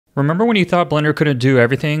Remember when you thought Blender couldn't do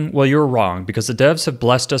everything? Well, you were wrong, because the devs have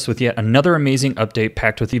blessed us with yet another amazing update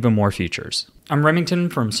packed with even more features. I'm Remington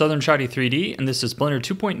from Southern Shoddy 3D, and this is Blender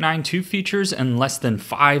 2.92 features in less than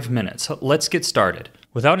 5 minutes. Let's get started.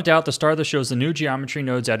 Without a doubt, the star of the show is the new Geometry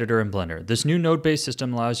Nodes editor in Blender. This new node-based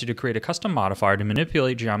system allows you to create a custom modifier to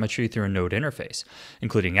manipulate geometry through a node interface,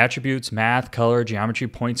 including attributes, math, color, geometry,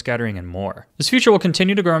 point scattering, and more. This feature will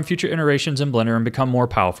continue to grow in future iterations in Blender and become more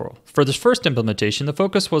powerful. For this first implementation, the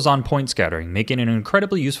focus was on point scattering, making it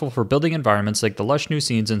incredibly useful for building environments like the lush new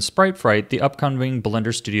scenes in Sprite Fright, the upcoming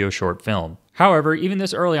Blender Studio short film. However, even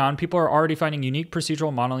this early on, people are already finding unique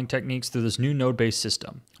procedural modeling techniques through this new node-based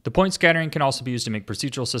system. The point scattering can also be used to make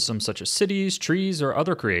procedural systems such as cities, trees, or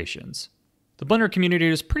other creations. The Blender community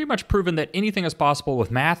has pretty much proven that anything is possible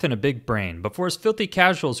with math and a big brain, but for us filthy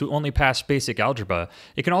casuals who only pass basic algebra,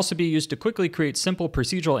 it can also be used to quickly create simple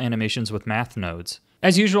procedural animations with math nodes.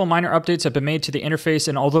 As usual, minor updates have been made to the interface,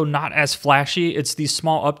 and although not as flashy, it's these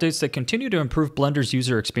small updates that continue to improve Blender's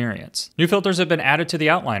user experience. New filters have been added to the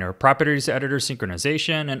outliner, properties editor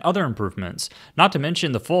synchronization, and other improvements. Not to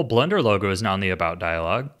mention the full Blender logo is now in the About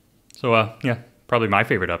dialog. So yeah, probably my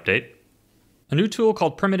favorite update. A new tool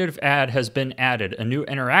called Primitive Add has been added, a new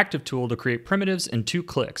interactive tool to create primitives in 2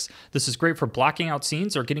 clicks. This is great for blocking out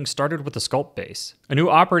scenes or getting started with a sculpt base. A new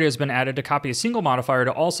operator has been added to copy a single modifier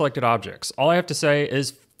to all selected objects. All I have to say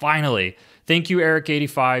is, finally! Thank you,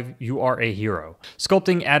 Eric85, you are a hero.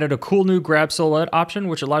 Sculpting added a cool new grab silhouette option,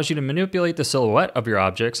 which allows you to manipulate the silhouette of your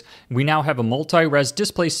objects. We now have a multi-res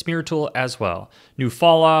display smear tool as well. New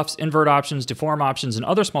fall-offs, invert options, deform options, and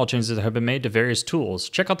other small changes that have been made to various tools.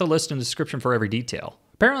 Check out the list in the description for every detail.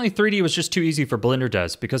 Apparently 3D was just too easy for Blender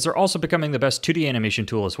devs, because they're also becoming the best 2D animation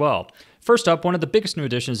tool as well. First up, one of the biggest new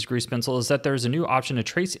additions to Grease Pencil is that there's a new option to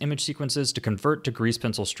trace image sequences to convert to Grease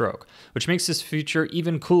Pencil stroke, which makes this feature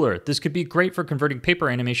even cooler. This could be great for converting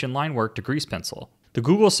paper animation line work to Grease Pencil. The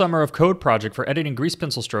Google Summer of Code project for editing Grease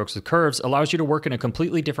Pencil strokes with curves allows you to work in a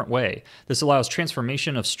completely different way. This allows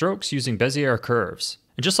transformation of strokes using Bezier curves.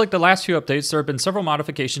 And just like the last few updates, there have been several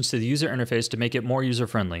modifications to the user interface to make it more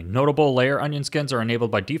user-friendly. Notable layer onion skins are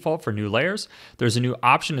enabled by default for new layers. There's a new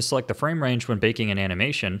option to select the frame range when baking an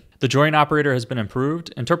animation. The join operator has been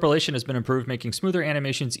improved. Interpolation has been improved, making smoother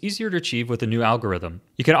animations easier to achieve with a new algorithm.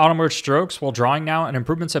 You can auto-merge strokes while drawing now, and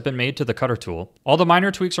improvements have been made to the cutter tool. All the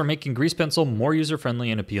minor tweaks are making Grease Pencil more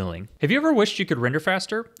user-friendly and appealing. Have you ever wished you could render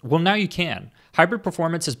faster? Well, now you can. Hybrid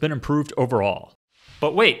performance has been improved overall.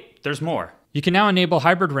 But wait, there's more. You can now enable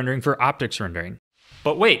hybrid rendering for optics rendering.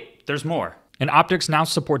 But wait, there's more. And optics now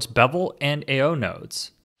supports bevel and AO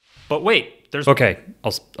nodes. But wait, there's... Okay,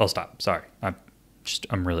 I'll stop. Sorry.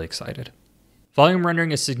 I'm really excited. Volume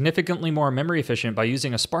rendering is significantly more memory efficient by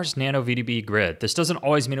using a sparse nano VDB grid. This doesn't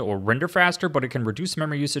always mean it will render faster, but it can reduce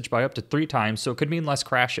memory usage by up to 3 times, so it could mean less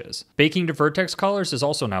crashes. Baking to vertex colors is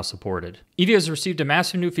also now supported. Eevee has received a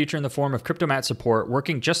massive new feature in the form of Cryptomatte support.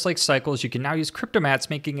 Working just like Cycles, you can now use Cryptomattes,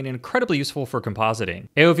 making it incredibly useful for compositing.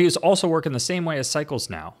 AOVs also work in the same way as Cycles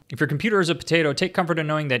now. If your computer is a potato, take comfort in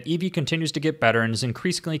knowing that Eevee continues to get better and is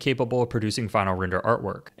increasingly capable of producing final render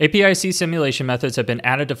artwork. API-C simulation methods have been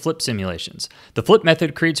added to flip simulations. The flip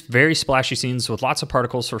method creates very splashy scenes with lots of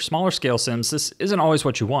particles for smaller scale sims. This isn't always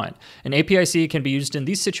what you want, and API-C can be used in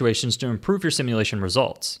these situations to improve your simulation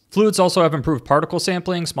results. Fluids also have improved particle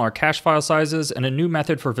sampling, smaller cache file sizes, and a new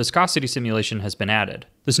method for viscosity simulation has been added.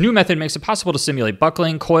 This new method makes it possible to simulate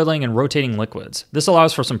buckling, coiling, and rotating liquids. This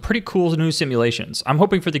allows for some pretty cool new simulations. I'm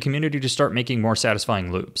hoping for the community to start making more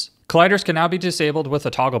satisfying loops. Colliders can now be disabled with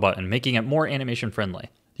a toggle button, making it more animation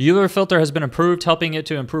friendly. The Euler filter has been improved, helping it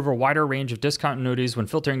to improve a wider range of discontinuities when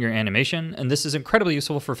filtering your animation, and this is incredibly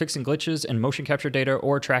useful for fixing glitches in motion capture data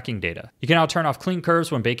or tracking data. You can now turn off clean curves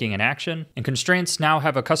when baking an action, and constraints now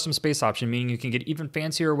have a custom space option, meaning you can get even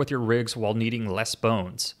fancier with your rigs while needing less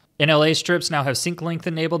bones. NLA strips now have sync length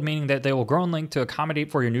enabled, meaning that they will grow in length to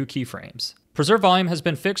accommodate for your new keyframes. Preserve volume has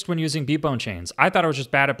been fixed when using B-bone chains. I thought I was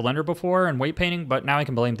just bad at Blender before and weight painting, but now I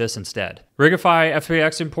can blame this instead. Rigify,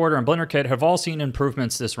 FBX Importer, and BlenderKit have all seen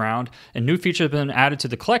improvements this round, and new features have been added to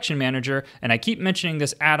the Collection Manager, and I keep mentioning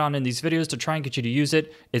this add-on in these videos to try and get you to use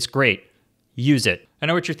it. It's great. Use it. I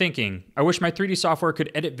know what you're thinking. I wish my 3D software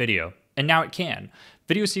could edit video, and now it can.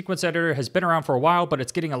 Video Sequence Editor has been around for a while, but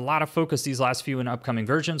it's getting a lot of focus these last few and upcoming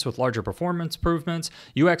versions with larger performance improvements,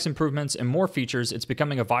 UX improvements, and more features. It's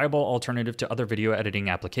becoming a viable alternative to other video editing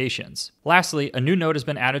applications. Lastly, a new node has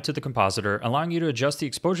been added to the compositor, allowing you to adjust the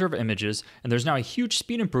exposure of images, and there's now a huge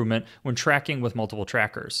speed improvement when tracking with multiple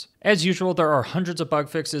trackers. As usual, there are hundreds of bug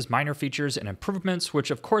fixes, minor features, and improvements,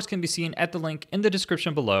 which of course can be seen at the link in the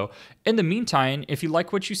description below. In the meantime, if you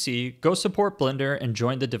like what you see, go support Blender and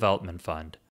join the development fund.